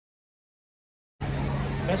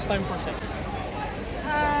Best time for sex.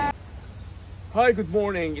 Hi, good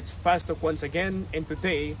morning. It's FastTalk once again, and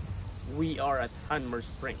today we are at HotMumma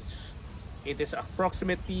Springs. It is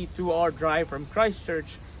approximately 2-hour drive from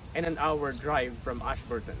ChristChurch and an hour drive from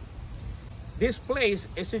Ashburton. This place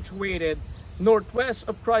is situated northwest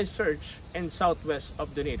of ChristChurch and southwest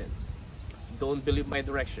of Dunedin. Don't believe my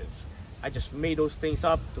directions. I just made those things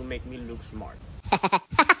up to make me look smart.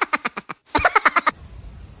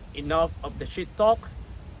 Enough of the shit talk.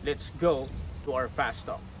 Let's go to our fast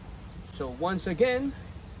talk. So once again,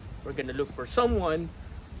 we're gonna look for someone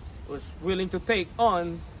who's willing to take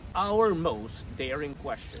on our most daring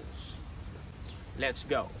questions. Let's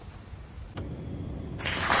go.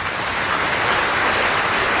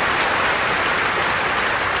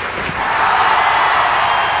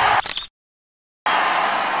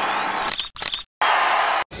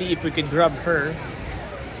 See if we can grab her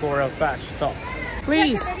for a fast talk.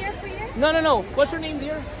 Please. No. What's your name,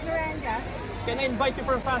 dear? Miranda. Can I invite you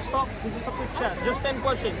for a fast talk? This is a quick chat. Just 10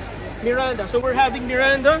 questions. Miranda. So we're having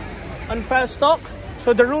Miranda on fast talk.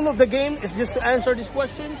 So the rule of the game is just to answer these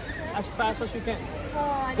questions as fast as you can.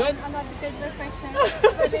 Oh, Good? I'm not good with questions.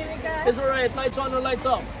 It's alright. Lights on or lights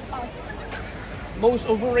off? Off. Most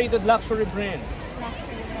overrated luxury brand.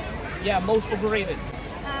 Luxury brand. Yeah, most overrated.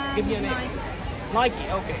 Give me a name. Nike.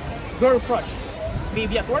 Okay. Girl crush.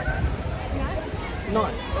 Maybe at work?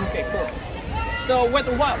 None. Okay, cool. So, wet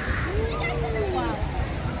or wild? Wow.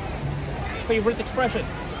 Favorite expression?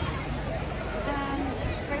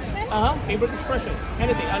 Expression? Favorite expression.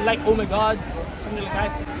 Anything. I like, oh my god. Something like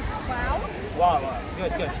that. Wow. Wow.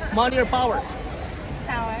 Good. Money or power?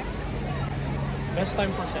 Power. Best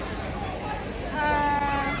time for sex?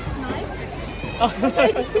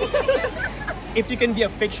 Night. If you can be a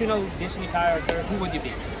fictional Disney character, who would you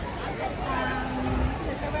be?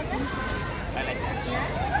 Superwoman. I like that.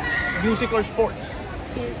 Yeah. Music or sports?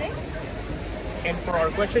 Music. And for our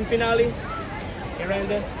question finale,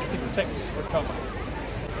 Miranda, is it sex or chocolate?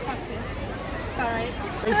 Chocolate. Sorry.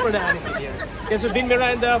 Thanks for the honesty, dear. This has been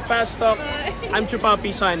Miranda, Fast Talk. I'm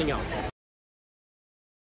Chupapi signing out.